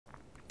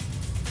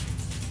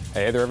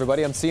Hey there,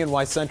 everybody. I'm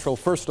CNY Central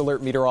First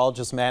Alert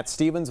meteorologist Matt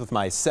Stevens with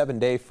my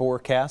 7-day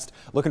forecast.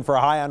 Looking for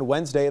a high on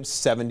Wednesday of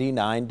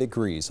 79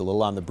 degrees. A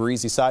little on the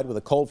breezy side with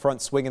a cold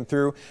front swinging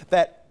through.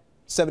 That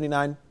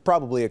 79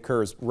 probably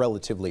occurs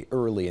relatively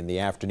early in the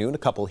afternoon. A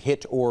couple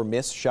hit or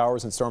miss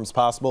showers and storms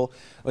possible.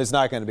 It's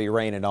not going to be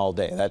raining all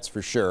day, that's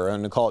for sure.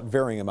 And call it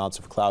varying amounts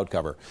of cloud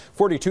cover.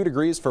 42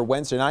 degrees for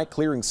Wednesday night,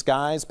 clearing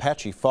skies,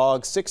 patchy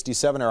fog.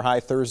 67 our high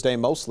Thursday,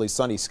 mostly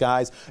sunny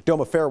skies.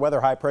 Dome of fair weather,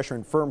 high pressure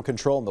and firm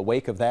control in the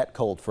wake of that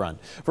cold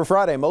front. For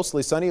Friday,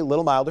 mostly sunny, a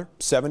little milder,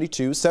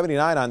 72,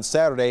 79 on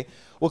Saturday.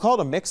 We'll call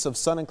it a mix of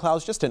sun and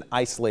clouds, just an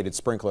isolated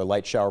sprinkler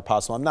light shower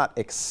possible. I'm not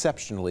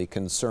exceptionally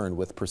concerned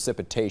with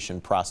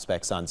precipitation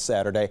prospects on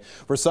Saturday.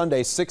 For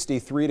Sunday,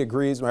 63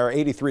 degrees, or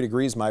 83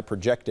 degrees, my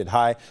projected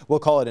high. We'll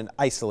call it an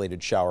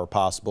isolated shower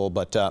possible,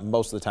 but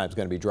most of the time it's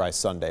going to be dry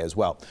Sunday as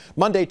well.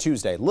 Monday,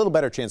 Tuesday, a little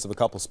better chance of a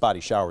couple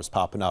spotty showers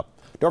popping up.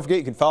 Don't forget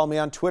you can follow me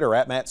on Twitter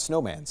at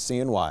MattSnowman,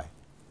 CNY.